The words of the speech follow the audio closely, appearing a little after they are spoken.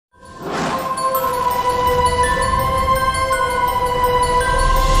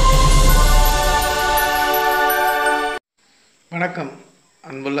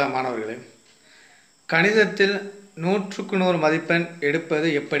வணக்கம் மாணவர்களே. கணிதத்தில் 100க்கு 100 மதிப்பெண் எடுப்பது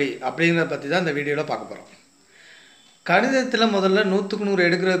எப்படி அப்படிங்கறத பத்தி தான் இந்த வீடியோல பார்க்க போறோம். கணிதத்துல முதல்ல 100க்கு 100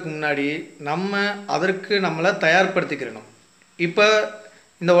 எடுக்கிறதுக்கு முன்னாடி அதற்கு நம்மள தயார்படுத்திக்கணும். இப்போ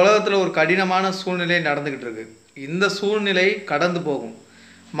இந்த உலகத்துல ஒரு கடினமான சூழ்நிலை நடந்துகிட்டு இருக்கு. இந்த சூழ்நிலை கடந்து போகும்.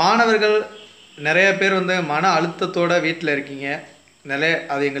 மாணவர்கள் நிறைய பேர் மன அழுத்தத்தோட வீட்ல இருக்கீங்க.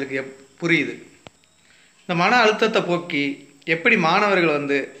 அது எங்களுக்கு புரியுது. இந்த மன அழுத்தத்தை போக்கி எப்படி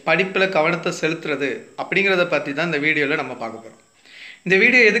மாணவர்கள் படிப்புல கவனத்தை செலுத்துறது அப்படிங்கறத பத்தி தான் இந்த வீடியோல நம்ம பார்க்க போறோம். இந்த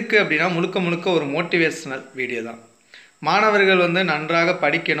வீடியோ எதுக்கு அப்படினா முழுக்க ஒரு மோட்டிவேஷனல் வீடியோ தான். மாணவர்கள் நன்றாக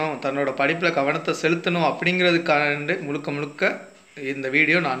படிக்கணும், தன்னோட படிப்புல கவனத்தை செலுத்தணும் அப்படிங்கிறதுக்காக முழுக்க இந்த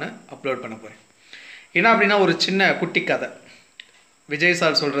வீடியோ நான் அப்லோட் பண்ண போறேன். என்ன அப்படினா ஒரு சின்ன குட்டி கதை. விஜய்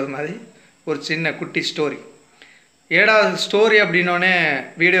சார் சொல்றது மாதிரி ஒரு சின்ன குட்டி ஸ்டோரி. Story அப்படினோனே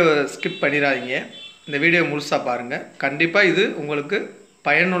video skip பண்ணிராதீங்க. இந்த வீடியோ முழுசா பாருங்க. கண்டிப்பா இது உங்களுக்கு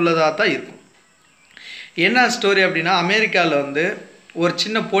பயனுள்ளதா தான் இருக்கும். என்ன ஸ்டோரி அப்படினா அமெரிக்கால ஒரு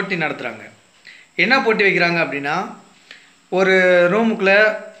சின்ன போட்டி நடத்துறாங்க. என்ன போட்டி வைக்கிறாங்க அப்படினா ஒரு ரூமுக்குள்ள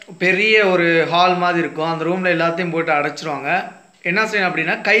பெரிய ஒரு ஹால் மாதிரி இருக்கும். அந்த ரூம்ல எல்லாத்தையும் போட்டு அடைச்சிருவாங்க. என்ன செய்யணும்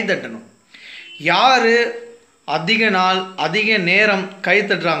அப்படினா கை தட்டணும். யாரு அதிக நாள் அதிக நேரம் கை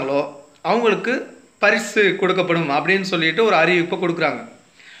தட்டுறாங்களோ அவங்களுக்கு பரிசு கொடுக்கப்படும் அப்படின்னு சொல்லிட்டு ஒரு அறிவிப்பை கொடுக்குறாங்க.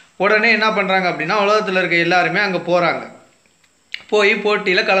 உடனே என்ன பண்ணுறாங்க அப்படின்னா உலகத்தில் இருக்க எல்லாருமே அங்கே போகிறாங்க. போய்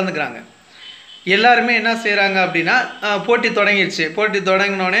போட்டியில் கலந்துக்கிறாங்க. எல்லாருமே என்ன செய்கிறாங்க அப்படின்னா போட்டி தொடங்கிடுச்சு. போட்டி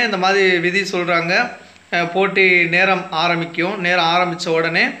தொடங்கினோடனே இந்த மாதிரி விதி சொல்கிறாங்க. போட்டி நேரம் ஆரம்பிக்கும். நேரம் ஆரம்பித்த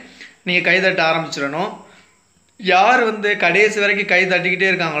உடனே நீங்கள் கைதட்ட ஆரம்பிச்சிடணும். யார் கடைசி வரைக்கும் கை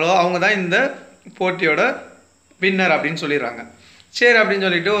தட்டிக்கிட்டே இருக்காங்களோ அவங்க தான் இந்த போட்டியோட வின்னர் அப்படின்னு சொல்லிடுறாங்க. சரி அப்படின்னு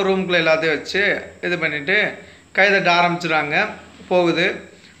சொல்லிட்டு ஒரு ரூமுக்குள்ளே எல்லாத்தையும் வச்சு இது பண்ணிவிட்டு கைதட்ட ஆரம்பிச்சிடுறாங்க. போகுது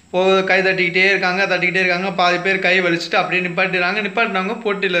கை தட்டிக்கிட்டே இருக்காங்க. பாதி பேர் கை வலிச்சுட்டு அப்படியே நிப்பாட்டினவங்க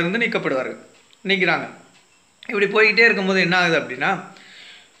போட்டியிலேருந்து நிற்கிறாங்க. இப்படி போய்கிட்டே இருக்கும்போது என்ன ஆகுது அப்படின்னா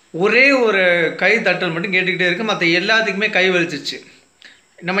ஒரே ஒரு கை தட்டல் மட்டும் கேட்டுக்கிட்டே இருக்குது. மற்ற எல்லாத்துக்குமே கை வலிச்சிச்சு.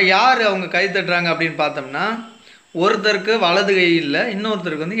 நம்ம யார் அவங்க கை தட்டுறாங்க அப்படின்னு பார்த்தோம்னா ஒருத்தருக்கு வலது கை இல்லை,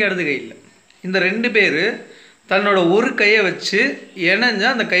 இன்னொருத்தருக்கு இடது கை இல்லை. இந்த ரெண்டு பேர் தன்னோட ஒரு கையை வச்சு இணைஞ்சு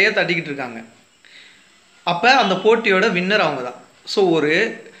அந்த கையை தட்டிக்கிட்டு இருக்காங்க. அப்போ அந்த போட்டியோட வின்னர் அவங்க தான். ஸோ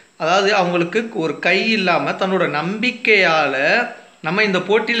அதாவது அவங்களுக்கு ஒரு கை இல்லாமல் தன்னோட நம்பிக்கையால் நம்ம இந்த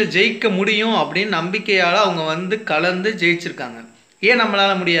போட்டியில் ஜெயிக்க முடியும் அப்படின்னு நம்பிக்கையால் அவங்க கலந்து ஜெயிச்சிருக்காங்க. ஏன்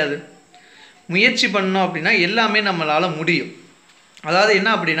நம்மளால் முடியாது? முயற்சி பண்ணோம் அப்படின்னா எல்லாமே நம்மளால் முடியும். அதாவது என்ன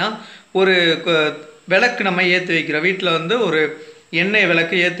அப்படின்னா ஒரு விளக்கு நம்ம ஏற்றி வைக்கிறோம். வீட்டில் ஒரு எண்ணெய்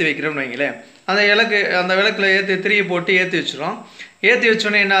விளக்கு ஏற்றி வைக்கிறோம்னு வைங்களேன். அந்த விளக்கில் திரியை போட்டு ஏற்றி வச்சிடும். ஏற்றி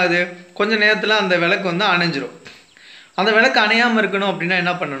வச்சோன்னே என்ன ஆகுது, கொஞ்சம் நேரத்தில் அந்த விளக்கு அணைஞ்சிரும். அந்த விளக்கு அணையாமல் இருக்கணும் அப்படின்னா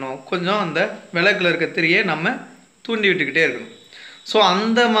என்ன பண்ணணும், கொஞ்சம் அந்த விளக்கில் இருக்க திரியை நம்ம தூண்டி விட்டுக்கிட்டே இருக்கணும். ஸோ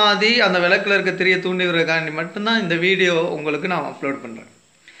அந்த மாதிரி அந்த விளக்கில் இருக்க திரியை தூண்டி விடுறதுக்காண்டி மட்டும்தான் இந்த வீடியோ உங்களுக்கு நான் அப்லோட் பண்ணுறேன்.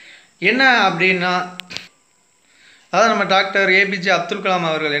 என்ன அப்படின்னா அதாவது நம்ம டாக்டர் ஏபிஜே அப்துல் கலாம்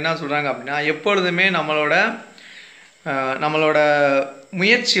அவர்கள் என்ன சொல்கிறாங்க அப்படின்னா எப்பொழுதுமே நம்மளோட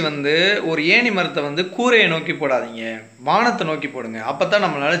முயற்சி ஒரு ஏணி மரத்தை கூரையை நோக்கி போடாதீங்க, வானத்தை நோக்கி போடுங்க, அப்போ தான்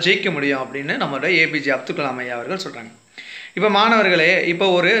நம்மளால் ஜெயிக்க முடியும் அப்படின்னு நம்மளோட ஏபிஜே அப்துல் கலாம் ஐயா அவர்கள் சொல்கிறாங்க. இப்போ மாணவர்களே, இப்போ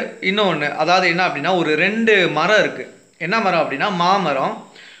இன்னொன்று அதாவது என்ன அப்படின்னா ஒரு 2 மரம் இருக்குது. என்ன மரம் அப்படின்னா மாமரம்.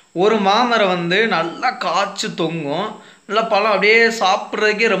 ஒரு மாமரம் நல்லா காய்ச்சி தொங்கும், நல்லா பழம் அப்படியே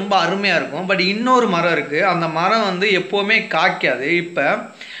சாப்பிட்றதுக்கே ரொம்ப அருமையாக இருக்கும். பட் இன்னொரு மரம் இருக்குது. அந்த மரம் எப்போவுமே காய்க்காது. இப்போ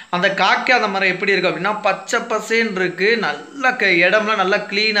அந்த காய்க்காத மரம் எப்படி இருக்குது அப்படின்னா பச்சை பசேன்னு இருக்குது. நல்ல இடம்லாம் நல்லா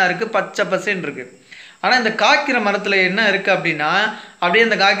க்ளீனாக இருக்குது, பச்சை பசேன்னு இருக்குது. ஆனால் இந்த காய்க்கிற மரத்தில் என்ன இருக்குது அப்படின்னா அப்படியே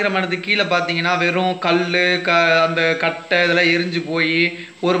அந்த காய்க்கிற மரத்துக்கு கீழே பார்த்தீங்கன்னா வெறும் கல் அந்த கட்டை இதெல்லாம் எரிஞ்சு போய்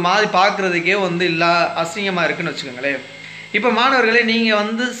ஒரு மாதிரி பார்க்குறதுக்கே அசிங்கமாக இருக்குதுன்னு வச்சுக்கோங்களேன். இப்போ மாணவர்களே,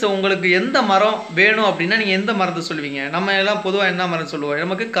 நீங்கள் உங்களுக்கு எந்த மரம் வேணும் அப்படின்னா நீங்கள் எந்த மரத்தை சொல்லுவீங்க? நம்ம எல்லாம் பொதுவாக என்ன மரம் சொல்லுவோம்?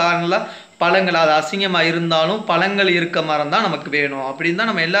 நமக்கு காரணம் பழங்கள், அது அசிங்கமாக இருந்தாலும் பழங்கள் இருக்க மரம் தான் நமக்கு வேணும் அப்படின்னு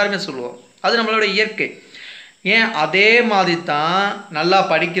தான் நம்ம எல்லாருமே சொல்லுவோம். அது நம்மளோட இயற்கை. ஏன் அதே மாதிரி தான் நல்லா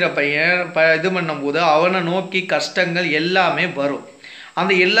படிக்கிற பையன் இது பண்ணும்போது அவனை நோக்கி கஷ்டங்கள் எல்லாமே வரும்.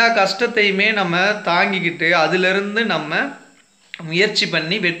 அந்த எல்லா கஷ்டத்தையுமே நம்ம தாங்கிக்கிட்டு அதிலிருந்து நம்ம முயற்சி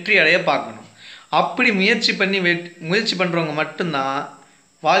பண்ணி வெற்றி அடைய பார்க்கணும். அப்படி முயற்சி பண்ணுறவங்க மட்டும்தான்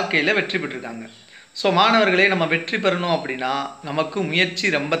வாழ்க்கையில் வெற்றி பெற்றிருக்காங்க. ஸோ மாணவர்களே, நம்ம வெற்றி பெறணும் அப்படின்னா நமக்கு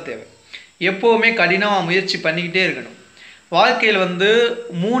முயற்சி ரொம்ப தேவை. எப்போவுமே கடினமாக முயற்சி பண்ணிக்கிட்டே இருக்கணும். வாழ்க்கையில்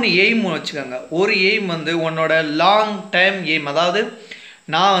 3 எய்ம் வச்சுக்கோங்க. ஒரு எய்ம் உன்னோட லாங் டைம் எய்ம். அதாவது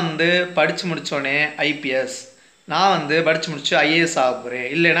நான் படித்து முடித்தோடனே ஐபிஎஸ், நான் படித்து முடிச்சு ஐஏஎஸ் ஆக போகிறேன்,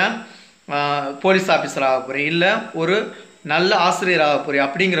 இல்லைன்னா போலீஸ் ஆஃபீஸர் ஆக போகிறேன், இல்லை ஒரு நல்ல ஆசிரியர் ஆக போகிறேன்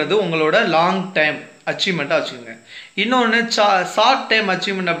அப்படிங்கிறது உங்களோட லாங் டைம் அச்சீவ்மெண்ட்டாக வச்சுக்கோங்க. இன்னொன்று ஷார்ட் டைம்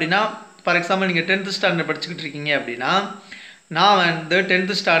அச்சீவ்மெண்ட் அப்படின்னா, ஃபார் எக்ஸாம்பிள் நீங்கள் 10th ஸ்டாண்டர்ட் படிச்சுக்கிட்டு இருக்கீங்க அப்படின்னா, நான் வந்து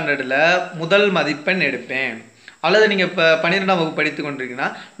 10th ஸ்டாண்டர்டில் முதல் மதிப்பெண் எடுப்பேன். அல்லது நீங்கள் இப்போ 12ஆம் வகுப்பு படித்து கொண்டிருக்கீங்கன்னா,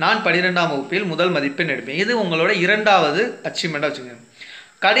 நான் 12ஆம் வகுப்பில் முதல் மதிப்பெண் எடுப்பேன். இது உங்களோட 2வது அச்சீவ்மெண்ட்டாக வச்சுக்கோங்க.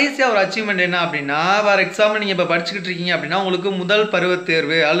 கடைசியாக ஒரு அச்சீவ்மெண்ட் என்ன அப்படின்னா, ஃபார் எக்ஸாம்பிள் நீங்கள் இப்போ படிச்சுக்கிட்டு இருக்கீங்க அப்படின்னா, உங்களுக்கு முதல் பருவத்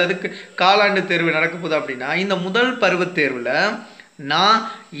தேர்வு அல்லது காலாண்டு தேர்வு நடக்க போகுது அப்படின்னா, இந்த முதல் பருவத் தேர்வில் நான்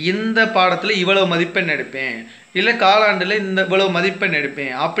இந்த பாடத்தில் இவ்வளவு மதிப்பெண் எடுப்பேன், இல்லை காலாண்டில் இவ்வளவு மதிப்பெண்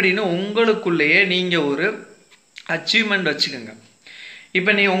எடுப்பேன் அப்படின்னு உங்களுக்குள்ளேயே நீங்கள் ஒரு அச்சீவ்மெண்ட் வச்சுக்கோங்க.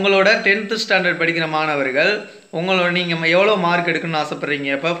 இப்போ உங்களோட 10th ஸ்டாண்டர்ட் படிக்கிற மாணவர்கள் நீங்கள் எவ்வளோ மார்க் எடுக்கணும்னு ஆசைப்பட்றீங்க,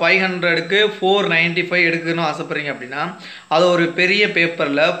 இப்போ 500க்கு 495 எடுக்கணும்னு ஆசைப்பட்றீங்க அப்படின்னா, அதை ஒரு பெரிய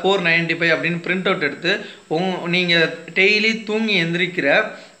பேப்பரில் 495 அப்படின்னு பிரிண்ட் அவுட் எடுத்து நீங்கள் டெய்லி தூங்கி எந்திரிக்கிற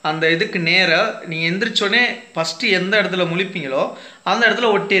அந்த இதுக்கு நேராக நீங்கள் எந்திரிச்சோடனே ஃபஸ்ட்டு எந்த இடத்துல முழிப்பீங்களோ அந்த இடத்துல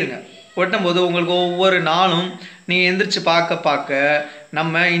ஒட்டிடுங்க. ஒட்டும்போது உங்களுக்கு ஒவ்வொரு நாளும் நீங்கள் எந்திரிச்சு பார்க்க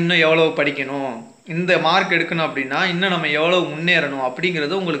நம்ம இன்னும் எவ்வளோ படிக்கணும், இந்த மார்க் எடுக்கணும் அப்படின்னா இன்னும் நம்ம எவ்வளோ முன்னேறணும்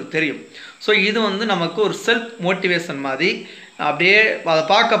அப்படிங்கிறது உங்களுக்கு தெரியும். ஸோ இது வந்து நமக்கு ஒரு செல்ஃப் மோட்டிவேஷன் மாதிரி, அப்படியே அதை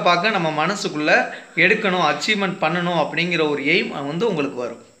பார்க்க நம்ம மனசுக்குள்ளே எடுக்கணும், அச்சீவ்மெண்ட் பண்ணணும் அப்படிங்கிற ஒரு எய்ம் வந்து உங்களுக்கு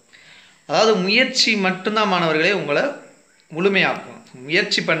வரும். அதாவது முயற்சி மட்டும்தான் மாணவர்களே உங்களை முழுமையாக்கும்.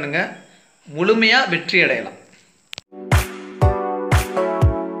 முயற்சி பண்ணுங்கள், முழுமையாக வெற்றி அடையலாம்.